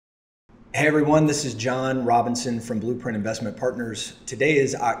Hey everyone, this is John Robinson from Blueprint Investment Partners. Today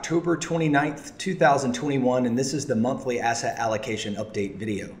is October 29th, 2021, and this is the monthly asset allocation update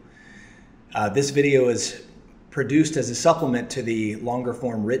video. This video is produced as a supplement to the longer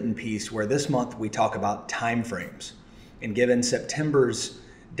form written piece where this month we talk about timeframes. And given September's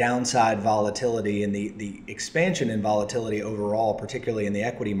downside volatility and the expansion in volatility overall, particularly in the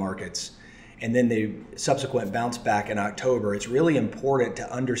equity markets, and then the subsequent bounce back in October, it's really important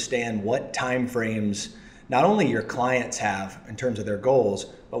to understand what timeframes not only your clients have in terms of their goals,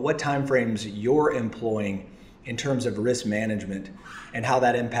 but what timeframes you're employing in terms of risk management and how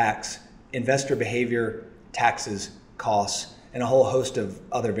that impacts investor behavior, taxes, costs, and a whole host of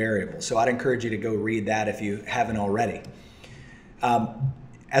other variables. So I'd encourage you to go read that if you haven't already.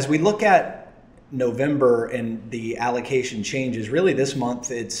 As we look at November and the allocation changes, really this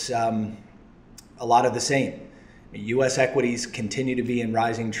month it's a lot of the same. U.S. equities continue to be in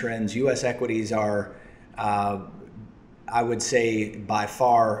rising trends. U.S. equities are, I would say, by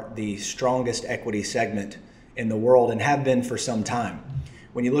far the strongest equity segment in the world and have been for some time.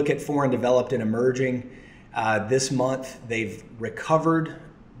 When you look at foreign developed and emerging, this month they've recovered,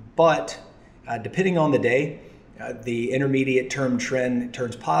 but depending on the day, the intermediate term trend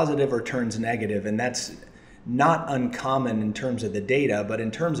turns positive or turns negative, and that's not uncommon in terms of the data, but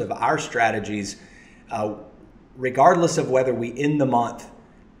in terms of our strategies, regardless of whether we end the month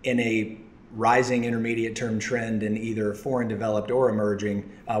in a rising intermediate term trend in either foreign developed or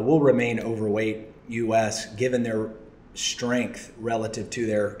emerging, will remain overweight U.S. given their strength relative to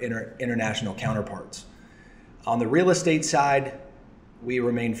their international counterparts. On the real estate side, we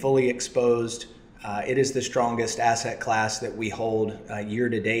remain fully exposed. It is the strongest asset class that we hold year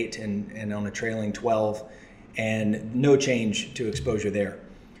to date and on a trailing 12, and no change to exposure there.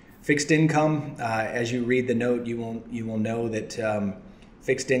 Fixed income, as you read the note, you will know that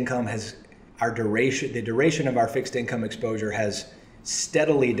fixed income has the duration of our fixed income exposure has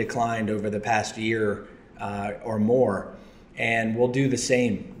steadily declined over the past year or more, and we'll do the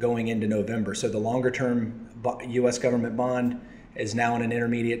same going into November. So the longer term U.S. government bond is now in an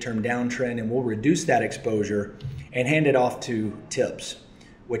intermediate term downtrend, and we'll reduce that exposure and hand it off to TIPS,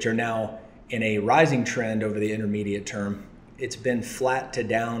 which are now in a rising trend over the intermediate term. It's been flat to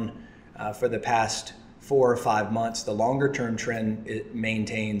down for the past 4 or 5 months. The longer term trend it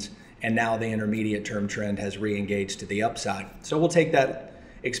maintains, and now the intermediate term trend has re-engaged to the upside. So we'll take that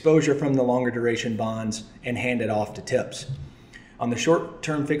exposure from the longer duration bonds and hand it off to TIPS. On the short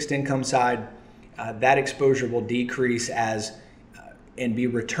term fixed income side, that exposure will decrease and be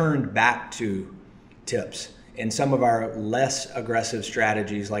returned back to TIPS. In some of our less aggressive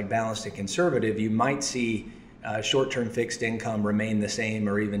strategies like balanced and conservative, you might see short-term fixed income remain the same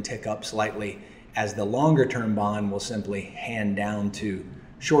or even tick up slightly, as the longer-term bond will simply hand down to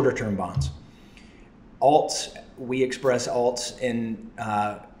shorter-term bonds. Alts, we express alts in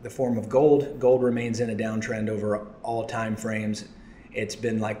the form of gold. Gold remains in a downtrend over all time frames. It's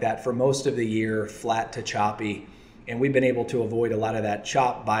been like that for most of the year, flat to choppy, and we've been able to avoid a lot of that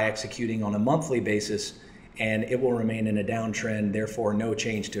chop by executing on a monthly basis, and it will remain in a downtrend, therefore no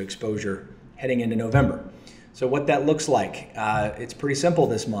change to exposure heading into November. So what that looks like, it's pretty simple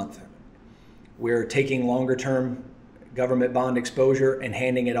this month. We're taking longer term government bond exposure and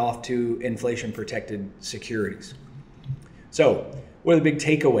handing it off to inflation protected securities. So what are the big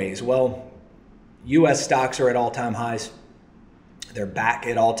takeaways? Well, US stocks are at all-time highs. They're back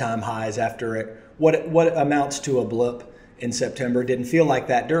at all-time highs after what amounts to a blip in September. Didn't feel like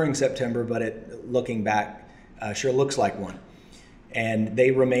that during September, but looking back, sure looks like one. And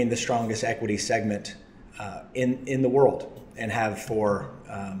they remain the strongest equity segment in the world and have for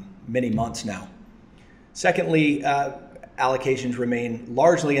many months now. Secondly, allocations remain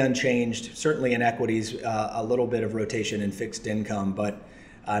largely unchanged, certainly in equities, a little bit of rotation in fixed income, but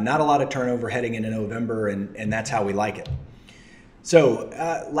not a lot of turnover heading into November, and that's how we like it. So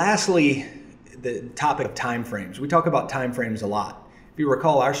lastly, the topic of timeframes. We talk about timeframes a lot. If you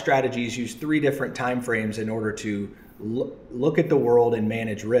recall, our strategies use 3 different timeframes in order to look at the world and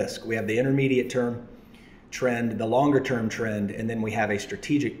manage risk. We have the intermediate term trend, the longer term trend, and then we have a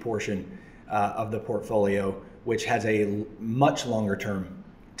strategic portion of the portfolio, which has a much longer term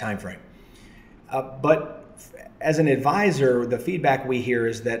time frame. But as an advisor, the feedback we hear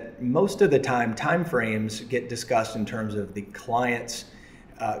is that most of the time frames get discussed in terms of the client's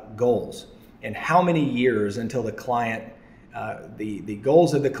goals and how many years until the client, the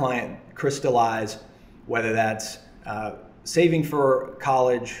goals of the client crystallize, whether that's saving for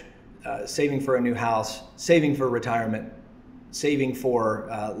college, saving for a new house, saving for retirement, saving for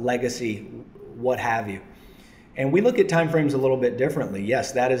legacy, what have you. And we look at timeframes a little bit differently.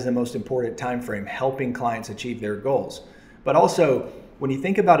 Yes, that is the most important timeframe, helping clients achieve their goals. But also, when you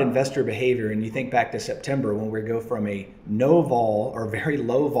think about investor behavior and you think back to September when we go from a no vol or very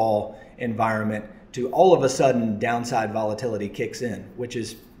low vol environment to all of a sudden downside volatility kicks in, which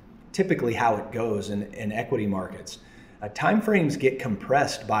is typically how it goes in equity markets. Timeframes get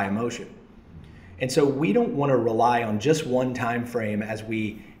compressed by emotion. And so we don't want to rely on just one time frame as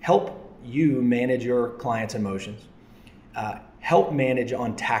we help you manage your clients' emotions, help manage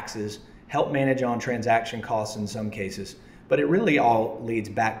on taxes, help manage on transaction costs in some cases, but it really all leads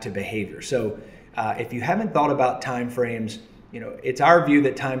back to behavior. So if you haven't thought about time frames, it's our view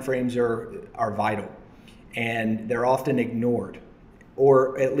that time frames are vital, and they're often ignored,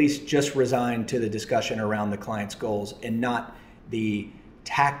 or at least just resigned to the discussion around the client's goals and not the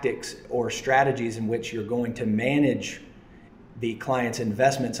tactics or strategies in which you're going to manage the client's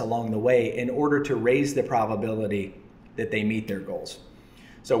investments along the way in order to raise the probability that they meet their goals.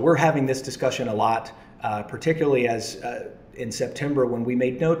 So we're having this discussion a lot, particularly as in September when we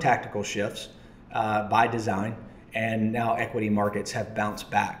made no tactical shifts by design, and now equity markets have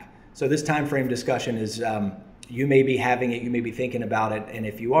bounced back. So this time frame discussion is, you may be having it, you may be thinking about it, and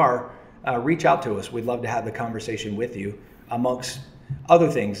if you are, reach out to us. We'd love to have the conversation with you amongst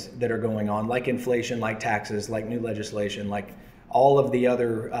other things that are going on, like inflation, like taxes, like new legislation, like all of the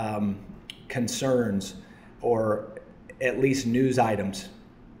other concerns or at least news items.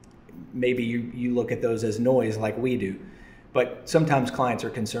 Maybe you look at those as noise like we do, but sometimes clients are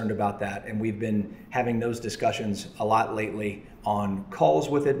concerned about that, and we've been having those discussions a lot lately on calls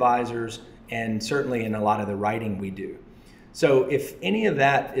with advisors and certainly in a lot of the writing we do. So if any of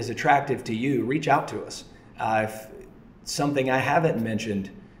that is attractive to you, reach out to us. If something I haven't mentioned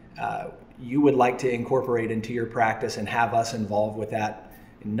you would like to incorporate into your practice and have us involved with that,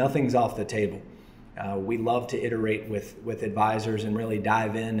 nothing's off the table. We love to iterate with advisors and really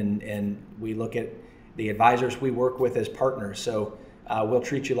dive in, and we look at the advisors we work with as partners. So we'll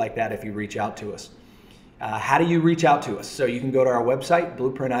treat you like that if you reach out to us. How do you reach out to us? So you can go to our website,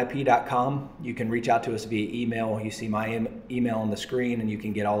 blueprintip.com. You can reach out to us via email. You see my email on the screen, and you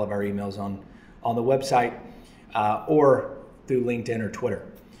can get all of our emails on the website or through LinkedIn or Twitter.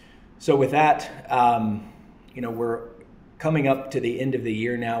 So with that, we're coming up to the end of the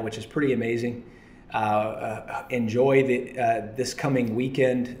year now, which is pretty amazing. Enjoy this coming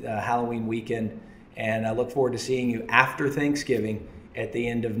weekend, Halloween weekend, and I look forward to seeing you after Thanksgiving at the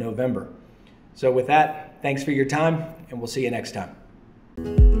end of November. So with that, thanks for your time, and we'll see you next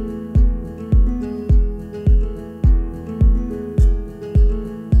time.